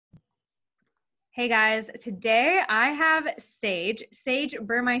Hey guys, today I have Sage. Sage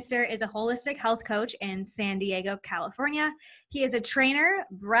Burmeister is a holistic health coach in San Diego, California. He is a trainer,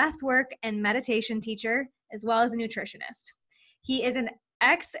 breathwork, and meditation teacher, as well as a nutritionist. He is an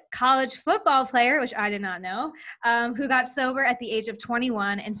ex-college football player, which I did not know, who got sober at the age of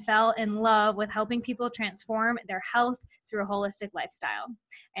 21 and fell in love with helping people transform their health through a holistic lifestyle.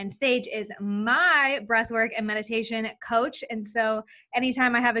 And Sage is my breathwork and meditation coach. And so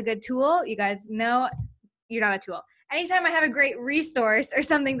anytime I have a good tool, you guys know you're not a tool. Anytime I have a great resource or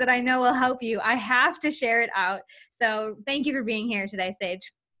something that I know will help you, I have to share it out. So thank you for being here today,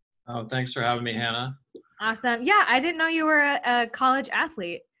 Sage. Oh, thanks for having me, Hannah. Awesome. Yeah, I didn't know you were a college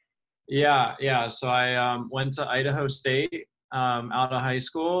athlete. Yeah. So I went to Idaho State out of high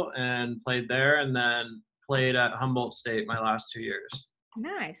school and played there, and then played at Humboldt State my last 2 years.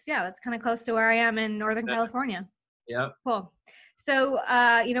 Nice. Yeah, that's kind of close to where I am in Northern California. Yep. Cool. So,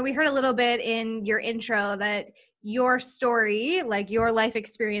 we heard a little bit in your intro that your story, like your life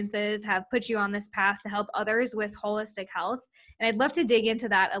experiences, have put you on this path to help others with holistic health. And I'd love to dig into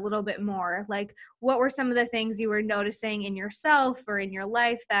that a little bit more. Like, what were some of the things you were noticing in yourself or in your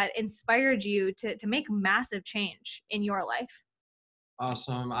life that inspired you to make massive change in your life?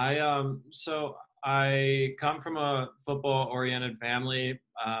 Awesome. I come from a football-oriented family.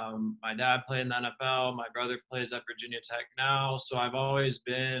 My dad played in the NFL. My brother plays at Virginia Tech now. So I've always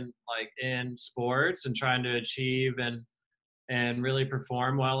been like in sports and trying to achieve and really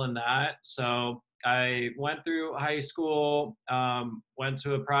perform well in that. So I went through high school, went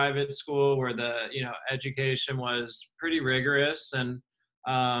to a private school where the education was pretty rigorous, and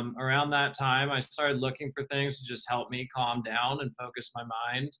around that time I started looking for things to just help me calm down and focus my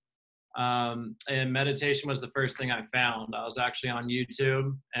mind. And meditation was the first thing I found. I was actually on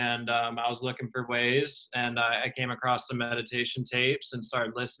YouTube, and I was looking for ways, and I came across some meditation tapes and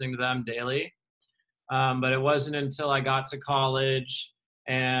started listening to them daily. But it wasn't until I got to college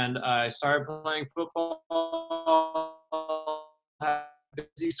and I started playing football, had a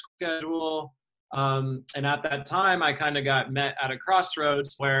busy schedule. And at that time, I kind of got met at a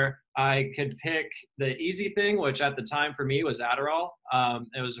crossroads where I could pick the easy thing, which at the time for me was Adderall.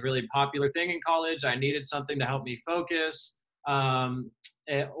 It was a really popular thing in college. I needed something to help me focus.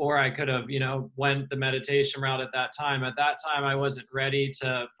 Or I could have, went the meditation route at that time. At that time, I wasn't ready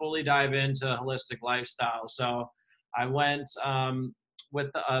to fully dive into a holistic lifestyle. So I went with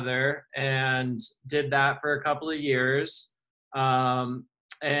the other and did that for a couple of years,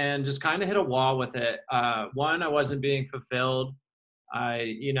 and just kind of hit a wall with it. One, I wasn't being fulfilled.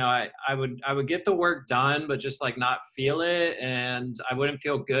 I would get the work done, but just like not feel it, and I wouldn't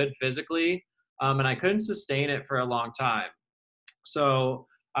feel good physically, and I couldn't sustain it for a long time. So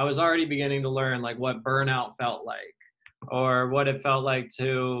I was already beginning to learn like what burnout felt like, or what it felt like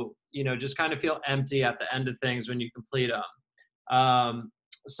to, just kind of feel empty at the end of things when you complete them.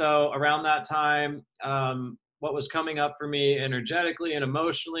 So around that time, what was coming up for me energetically and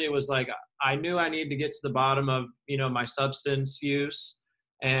emotionally was like, I knew I needed to get to the bottom of, my substance use.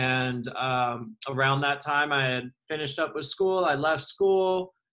 And around that time I had finished up with school. I left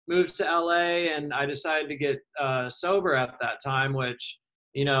school, moved to LA, and I decided to get sober at that time, which,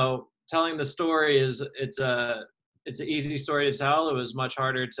 telling the story it's an easy story to tell. It was much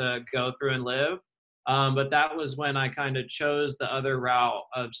harder to go through and live. But that was when I kind of chose the other route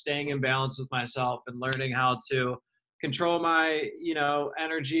of staying in balance with myself and learning how to control my,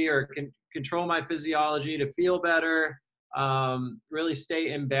 energy, or control my physiology to feel better, really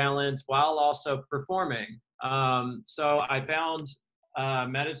stay in balance while also performing. So I found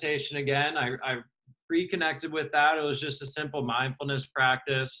meditation again. I reconnected with that. It was just a simple mindfulness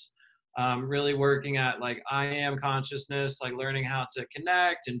practice, really working at like I am consciousness, like learning how to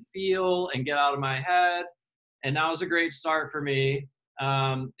connect and feel and get out of my head. And that was a great start for me.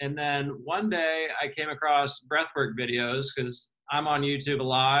 And then one day I came across breathwork videos because I'm on YouTube a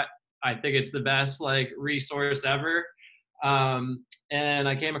lot. I think it's the best like resource ever. And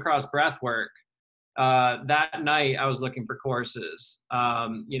I came across breathwork. That night I was looking for courses.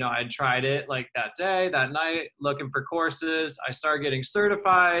 I tried it like that day, that night, looking for courses. I started getting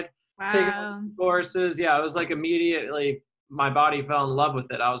certified, taking courses. Yeah, it was like immediately my body fell in love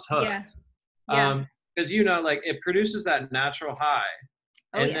with it. I was hooked. Yeah. Because like it produces that natural high.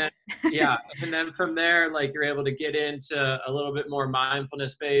 Then and then from there, like you're able to get into a little bit more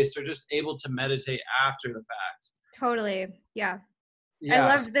mindfulness based, or just able to meditate after the fact. Totally. Yeah. I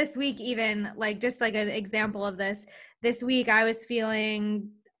loved this week, even like just like an example of this week I was feeling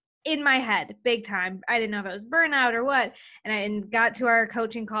in my head big time. I didn't know if it was burnout or what. And I got to our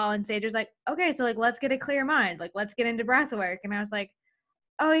coaching call, and Sage was like, okay, so like, let's get a clear mind. Like, let's get into breath work. And I was like,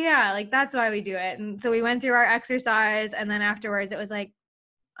 oh yeah, like that's why we do it. And so we went through our exercise, and then afterwards it was like,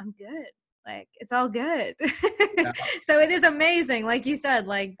 I'm good. Like it's all good. Yeah. So it is amazing. Like you said,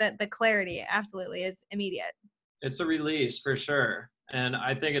 like the clarity absolutely is immediate. It's a release for sure. And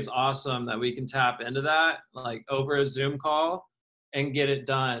I think it's awesome that we can tap into that like over a Zoom call and get it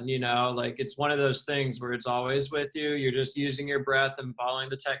done. Like it's one of those things where it's always with you. You're just using your breath and following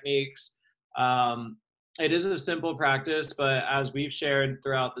the techniques. Um, it is a simple practice, but as we've shared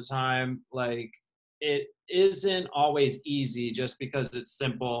throughout the time, like it isn't always easy just because it's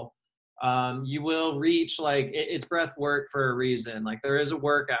simple. You will reach like it's breath work for a reason. Like there is a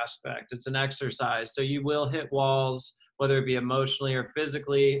work aspect, it's an exercise. So you will hit walls, whether it be emotionally or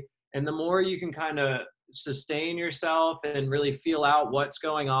physically. And the more you can kind of sustain yourself and really feel out what's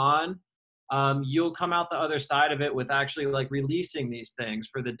going on, you'll come out the other side of it with actually like releasing these things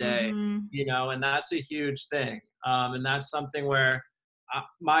for the day, Mm-hmm. and that's a huge thing. And that's something where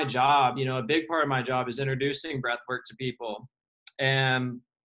my job, a big part of my job is introducing breath work to people. And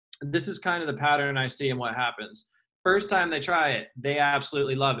this is kind of the pattern I see in what happens. First time they try it, they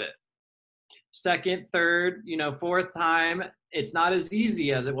absolutely love it. Second, third, fourth time, it's not as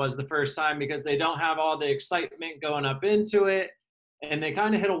easy as it was the first time because they don't have all the excitement going up into it, and they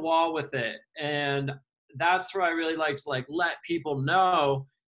kind of hit a wall with it. And that's where I really like to like let people know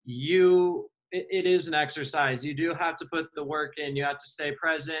it is an exercise. You do have to put the work in, you have to stay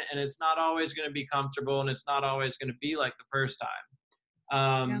present, and it's not always going to be comfortable, and it's not always going to be like the first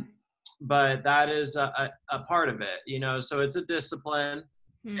time. Yeah. But that is a part of it, so it's a discipline.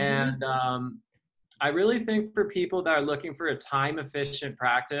 Mm-hmm. And I really think for people that are looking for a time efficient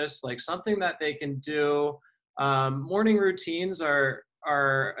practice, like something that they can do, morning routines are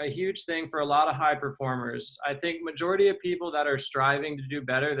a huge thing for a lot of high performers. I think majority of people that are striving to do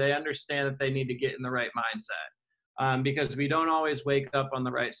better, they understand that they need to get in the right mindset, because we don't always wake up on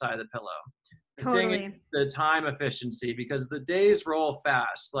the right side of the pillow. The thing is Totally. the time efficiency, because the days roll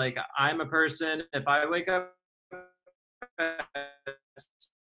fast. Like I'm a person, if I wake up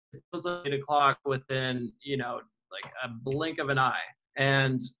it feels like 8 o'clock within, like a blink of an eye.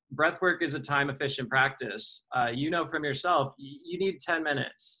 And breath work is a time efficient practice. From yourself, you need 10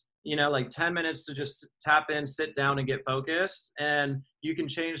 minutes, like 10 minutes to just tap in, sit down and get focused. And you can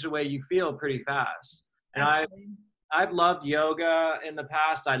change the way you feel pretty fast. And Absolutely. I've loved yoga in the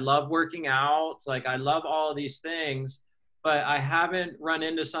past. I love working out. Like I love all of these things, but I haven't run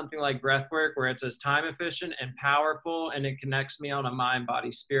into something like breath work where it's as time efficient and powerful and it connects me on a mind,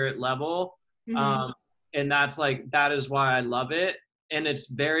 body, spirit level. Mm-hmm. And that is why I love it. And it's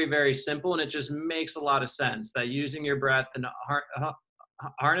very, very simple. And it just makes a lot of sense that using your breath and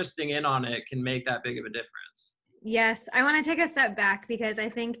harnessing in on it can make that big of a difference. Yes, I want to take a step back because I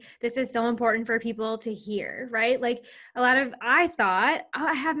think this is so important for people to hear, right? Like I thought, oh,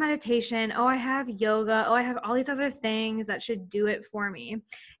 I have meditation, oh, I have yoga, oh, I have all these other things that should do it for me.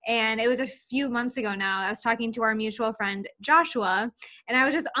 And it was a few months ago now, I was talking to our mutual friend, Joshua, and I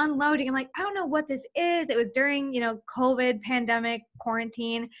was just unloading. I'm like, I don't know what this is. It was during, COVID, pandemic,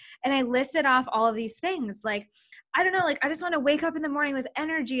 quarantine. And I listed off all of these things like, I don't know, like I just want to wake up in the morning with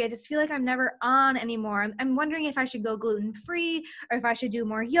energy. I just feel like I'm never on anymore. I'm wondering if I should go gluten-free or if I should do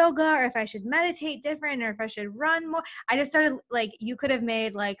more yoga or if I should meditate different or if I should run more. I just started like, you could have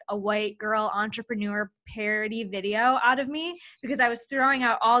made like a white girl entrepreneur parody video out of me because I was throwing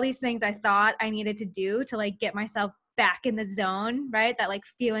out all these things I thought I needed to do to like get myself back in the zone, right? That like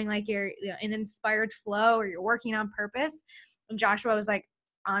feeling like you're in an inspired flow or you're working on purpose. And Joshua was like,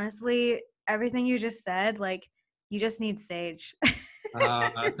 honestly, everything you just said, like, you just need Sage. Yeah,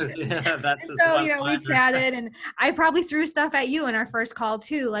 that's And just so, one we liner. chatted and I probably threw stuff at you in our first call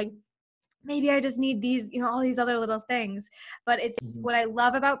too. Like maybe I just need these, all these other little things. But it's Mhm. what I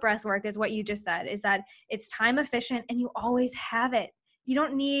love about breath work is what you just said, is that it's time efficient and you always have it. You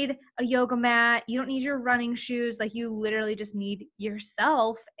don't need a yoga mat. You don't need your running shoes. Like you literally just need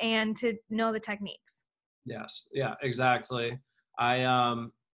yourself and to know the techniques. Yes. Yeah, exactly.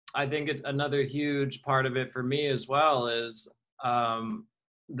 I think it's another huge part of it for me as well is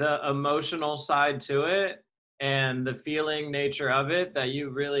the emotional side to it and the feeling nature of it that you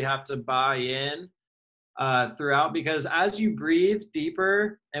really have to buy in throughout, because as you breathe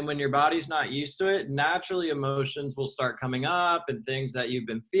deeper and when your body's not used to it, naturally emotions will start coming up and things that you've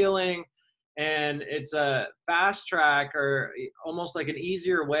been feeling. And it's a fast track or almost like an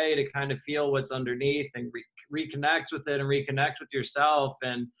easier way to kind of feel what's underneath and reconnect with it and reconnect with yourself.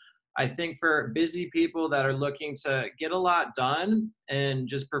 And I think for busy people that are looking to get a lot done and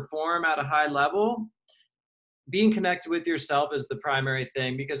just perform at a high level, being connected with yourself is the primary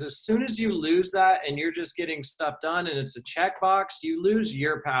thing, because as soon as you lose that and you're just getting stuff done and it's a checkbox, you lose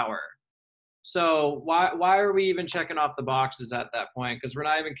your power. So why are we even checking off the boxes at that point? Because we're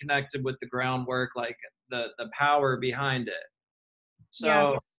not even connected with the groundwork, like the power behind it. Yeah.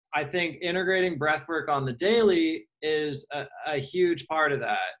 So I think integrating breath work on the daily is a huge part of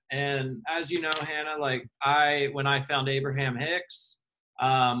that. And as you know, Hannah, like when I found Abraham Hicks,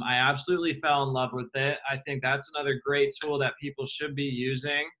 I absolutely fell in love with it. I think that's another great tool that people should be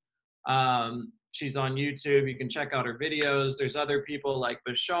using. She's on YouTube. You can check out her videos. There's other people like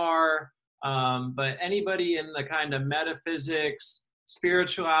Bashar, but anybody in the kind of metaphysics,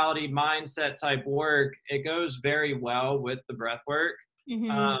 spirituality, mindset type work, it goes very well with the breath work.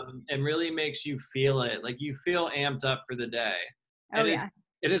 And really makes you feel it. Like you feel amped up for the day. Oh, yeah.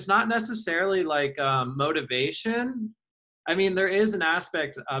 It is not necessarily like motivation. I mean, there is an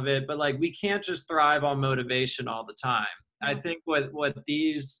aspect of it, but like we can't just thrive on motivation all the time. I think what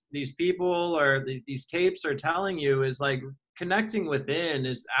these people or these tapes are telling you is like connecting within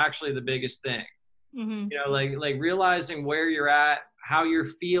is actually the biggest thing. You know, like realizing where you're at, how you're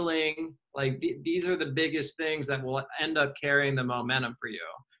feeling, like these are the biggest things that will end up carrying the momentum for you.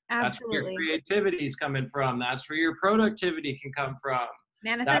 Absolutely. That's where your creativity is coming from. That's where your productivity can come from.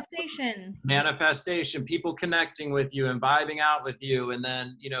 Manifestation, people connecting with you and vibing out with you. And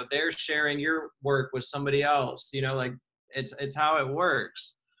then, you know, they're sharing your work with somebody else, you know, like it's how it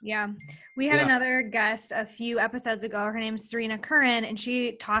works. Yeah. We had another guest a few episodes ago. Her name's Serena Curran, and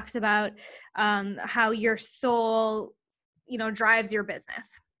she talks about how your soul, you know, drives your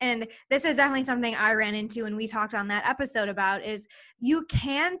business. And this is definitely something I ran into and we talked on that episode about is you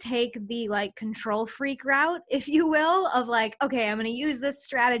can take the like control freak route, if you will, of like, okay, I'm going to use this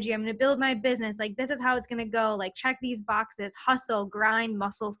strategy. I'm going to build my business. Like, this is how it's going to go. Like, check these boxes, hustle, grind,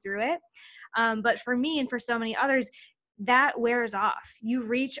 muscle through it. But for me and for so many others, that wears off. You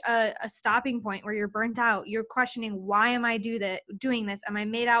reach a stopping point where you're burnt out. You're questioning, why am I doing this? Am I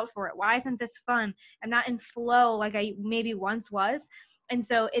made out for it? Why isn't this fun? I'm not in flow like I maybe once was. And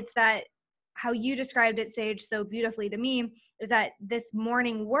so it's that, how you described it, Sage, so beautifully to me, is that this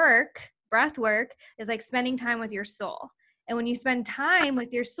morning work, breath work, is like spending time with your soul. And when you spend time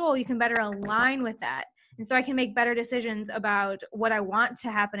with your soul, you can better align with that. And so I can make better decisions about what I want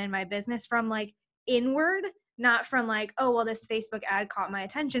to happen in my business from like inward, not from like, oh, well, this Facebook ad caught my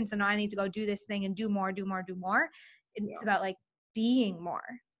attention, so now I need to go do this thing and do more. It's about like being more,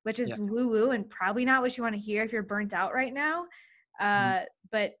 which is woo-woo and probably not what you want to hear if you're burnt out right now.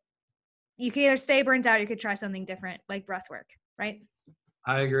 But you can either stay burnt out, or you could try something different like breath work, right?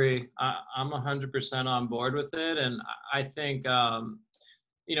 I agree. I'm 100% on board with it. And I think,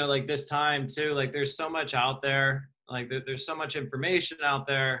 you know, like this time too, like there's so much out there, like there's so much information out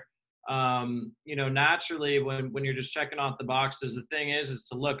there. You know, naturally when you're just checking off the boxes, the thing is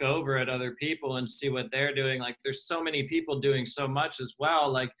to look over at other people and see what they're doing. Like there's so many people doing so much as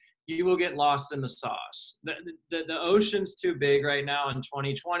well. Like you will get lost in the sauce. The ocean's too big right now in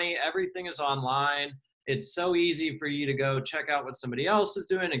 2020. Everything is online. It's so easy for you to go check out what somebody else is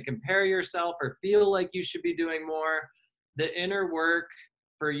doing and compare yourself or feel like you should be doing more. The inner work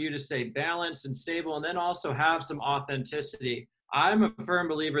for you to stay balanced and stable, and then also have some authenticity. I'm a firm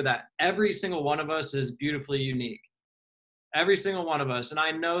believer that every single one of us is beautifully unique. Every single one of us. And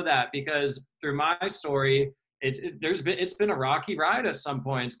I know that because through my story, it's been a rocky ride at some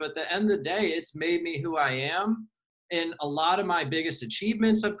points, but at the end of the day, it's made me who I am. And a lot of my biggest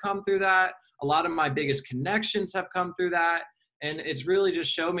achievements have come through that. A lot of my biggest connections have come through that. And it's really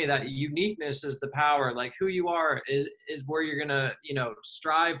just showed me that uniqueness is the power. Like who you are is where you're going to, you know,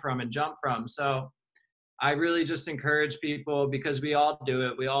 strive from and jump from. So I really just encourage people, because we all do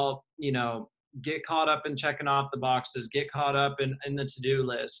it. We all, you know, get caught up in checking off the boxes, get caught up in the to-do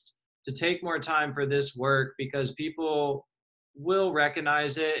list, to take more time for this work, because people will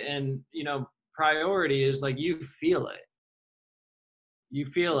recognize it. And, you know, priority is like, you feel it. You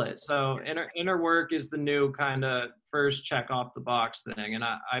feel it. So inner work is the new kind of first check off the box thing. And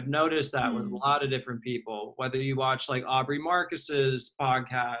I've noticed that with a lot of different people, whether you watch like Aubrey Marcus's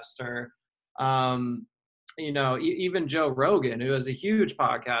podcast or, you know, even Joe Rogan, who has a huge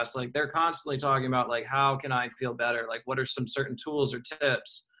podcast, like they're constantly talking about like, how can I feel better? Like, what are some certain tools or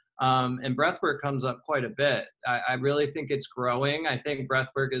tips? And breathwork comes up quite a bit. I really think it's growing. I think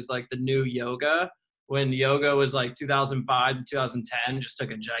breathwork is like the new yoga. When yoga was like 2005 to 2010, just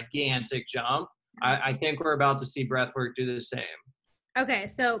took a gigantic jump. I think we're about to see breathwork do the same. Okay,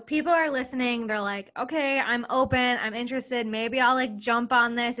 so people are listening. They're like, okay, I'm open. I'm interested. Maybe I'll like jump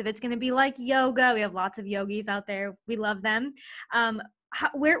on this if it's going to be like yoga. We have lots of yogis out there. We love them.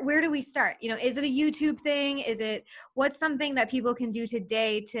 where do we start? Is it a YouTube thing? What's something that people can do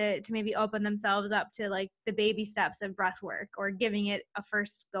today to maybe open themselves up to like the baby steps of breath work or giving it a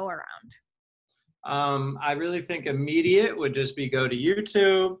first go around? I really think immediate would just be go to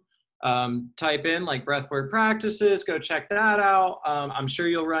YouTube, type in like breathwork practices, go check that out. I'm sure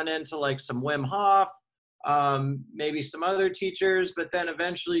you'll run into like some Wim Hof, maybe some other teachers, but then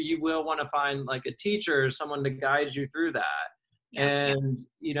eventually you will want to find like a teacher or someone to guide you through that. Yeah. And,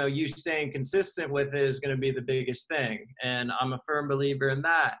 you staying consistent with it is going to be the biggest thing. And I'm a firm believer in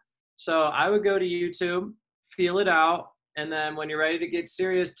that. So I would go to YouTube, feel it out. And then when you're ready to get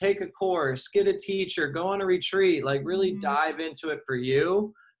serious, take a course, get a teacher, go on a retreat, like really dive into it for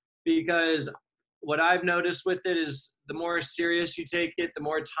you. Because what I've noticed with it is the more serious you take it, the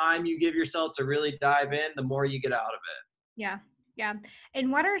more time you give yourself to really dive in, the more you get out of it. Yeah. Yeah.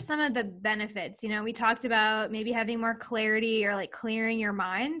 And what are some of the benefits? We talked about maybe having more clarity or like clearing your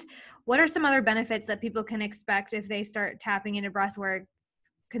mind. What are some other benefits that people can expect if they start tapping into breath work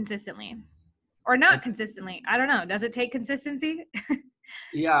consistently or not consistently? I don't know. Does it take consistency?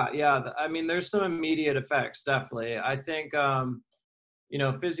 Yeah. I mean, there's some immediate effects, definitely. I think,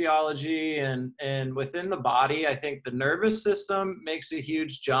 physiology and within the body, I think the nervous system makes a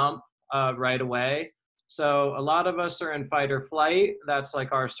huge jump right away. So a lot of us are in fight or flight. That's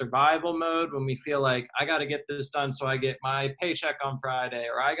like our survival mode when we feel like I got to get this done so I get my paycheck on Friday,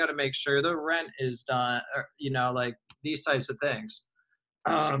 or I got to make sure the rent is done, or, like these types of things.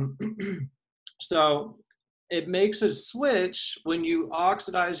 So it makes a switch when you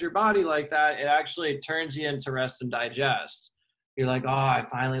oxidize your body like that. It actually turns you into rest and digest. You're like, oh, I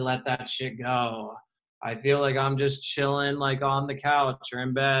finally let that shit go. I feel like I'm just chilling like on the couch or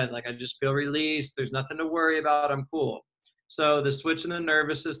in bed. Like I just feel released. There's nothing to worry about. I'm cool. So the switch in the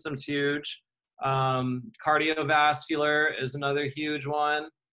nervous system's huge. Cardiovascular is another huge one.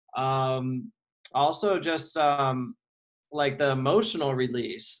 Also just like the emotional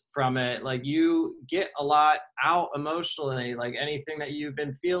release from it. Like you get a lot out emotionally, like anything that you've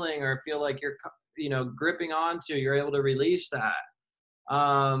been feeling or feel like you're, gripping onto, you're able to release that.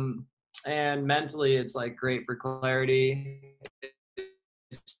 And mentally it's like great for clarity,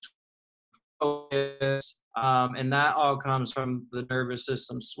 focus, and that all comes from the nervous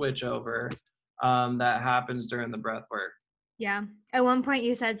system switch over that happens during the breath work. Yeah. At one point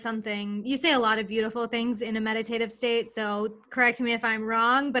you said something, you say a lot of beautiful things in a meditative state. So correct me if I'm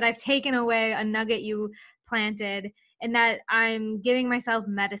wrong, but I've taken away a nugget you planted in that I'm giving myself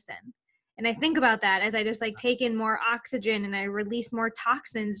medicine. And I think about that as I just like take in more oxygen and I release more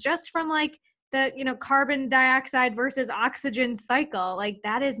toxins just from like the, carbon dioxide versus oxygen cycle. Like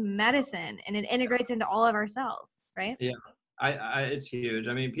that is medicine and it integrates into all of our cells, right? Yeah. It's huge.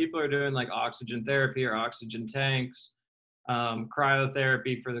 I mean, people are doing like oxygen therapy or oxygen tanks.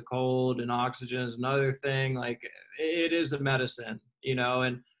 Cryotherapy for the cold, and oxygen is another thing. Like it is a medicine,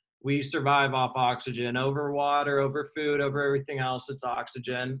 and we survive off oxygen over water, over food, over everything else. It's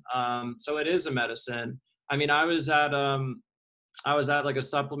oxygen. So it is a medicine. I mean, I was at like a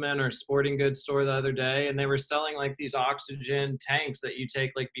supplement or sporting goods store the other day, and they were selling like these oxygen tanks that you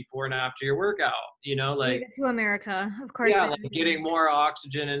take like before and after your workout, like Leave it to America, of course. Yeah, like getting more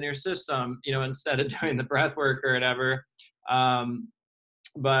oxygen in your system, instead of doing the breath work or whatever.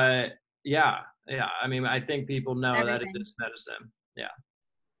 But yeah. I mean, I think people know that it is medicine. Yeah.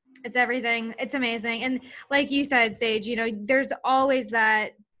 It's everything. It's amazing. And like you said, Sage, there's always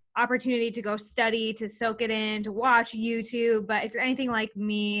that opportunity to go study, to soak it in, to watch YouTube. But if you're anything like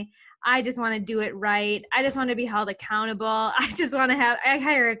me, I just want to do it right. I just want to be held accountable. I just want to I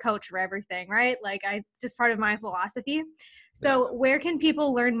hire a coach for everything, right? Like it's just part of my philosophy. So where can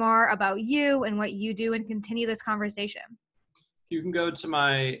people learn more about you and what you do and continue this conversation? You can go to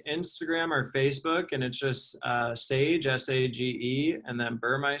my Instagram or Facebook, and it's just Sage, S-A-G-E, and then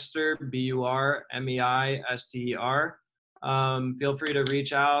Burmeister, B-U-R-M-E-I-S-T-E-R. Feel free to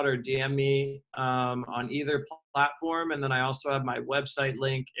reach out or DM me on either platform. And then I also have my website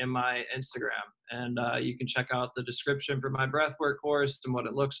link in my Instagram. And you can check out the description for my breathwork course and what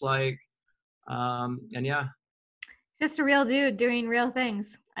it looks like. And yeah. Just a real dude doing real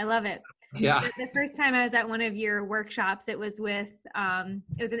things. I love it. Yeah. The first time I was at one of your workshops, it was with,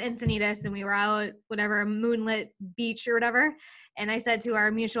 it was in Encinitas, and we were out, whatever, moonlit beach or whatever. And I said to our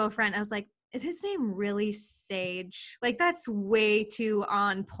mutual friend, I was like, is his name really Sage? Like, that's way too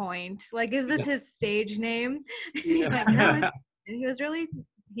on point. Like, is this his stage name? He's like, no. And he was really,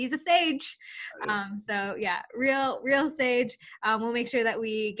 he's a sage. So yeah, real sage. We'll make sure that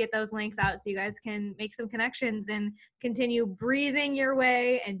we get those links out so you guys can make some connections and continue breathing your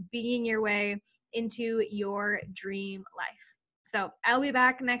way and being your way into your dream life. So I'll be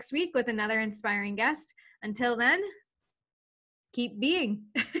back next week with another inspiring guest. Until then, keep being.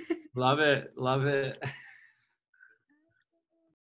 Love it. Love it.